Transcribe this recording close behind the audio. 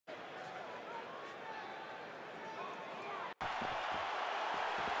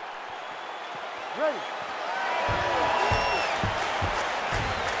Well,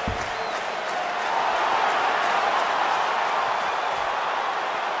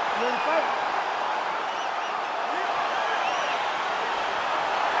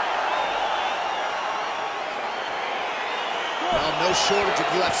 no shortage of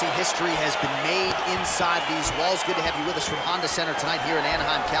UFC history has been made inside these walls. Good to have you with us from Honda Center tonight here in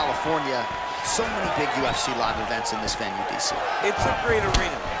Anaheim, California. So many big UFC live events in this venue, DC. It's a great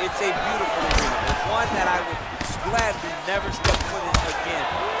arena. It's a beautiful arena. It's one that I would gladly never step foot in again.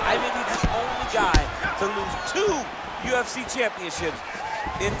 I may be the only guy to lose 2 UFC championships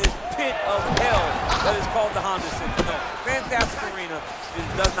in this pit of hell that is called the Honda Center. No, fantastic arena. It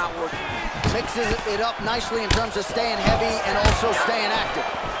does not work for me. Mixes it up nicely in terms of staying heavy and also staying active.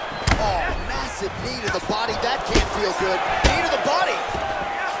 Oh, massive knee to the body. That can't feel good. Knee to the body.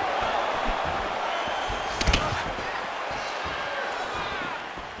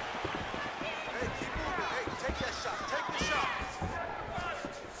 Hey, keep moving. Hey, take that shot. Take the shot.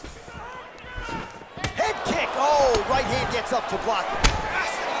 Head kick. Oh, right hand gets up to block it.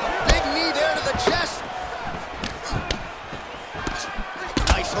 Big knee there to the chest.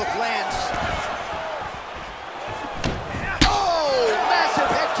 Nice hook lands. Oh, massive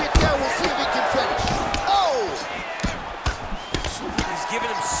head kick there. We'll see if he can finish. Oh! He's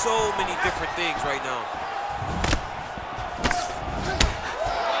giving him so many different things right now.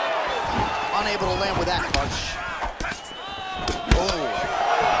 Unable to land with that punch. Oh.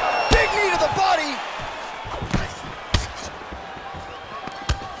 Big knee to the body.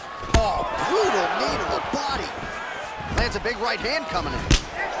 Oh, brutal knee to the body. Lands a big right hand coming in.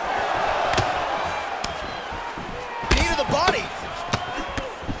 Knee to the body.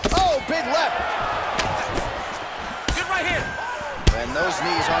 Oh, big left. Good right hand. And those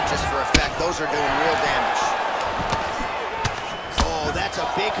knees aren't just for effect. Those are doing real damage. Oh, that's a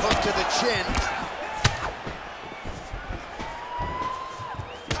big hook to the chin.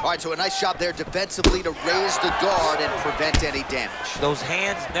 All right, so a nice job there defensively to raise the guard and prevent any damage. Those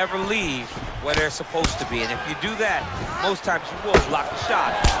hands never leave where they're supposed to be, and if you do that, most times you will block the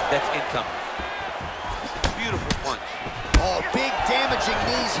shot that's incoming. Beautiful punch. Oh, big damaging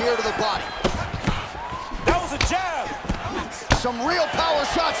knees here to the body. That was a jab. Some real power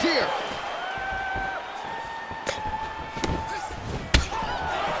shots here.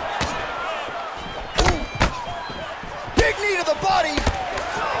 Ooh. Big knee to the body.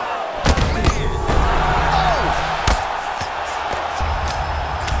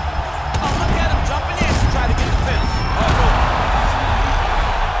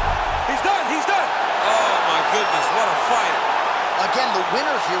 Again, the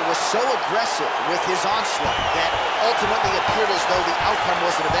winner here was so aggressive with his onslaught that ultimately appeared as though the outcome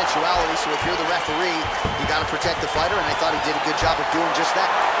was an eventuality. So if you're the referee, you got to protect the fighter, and I thought he did a good job of doing just that.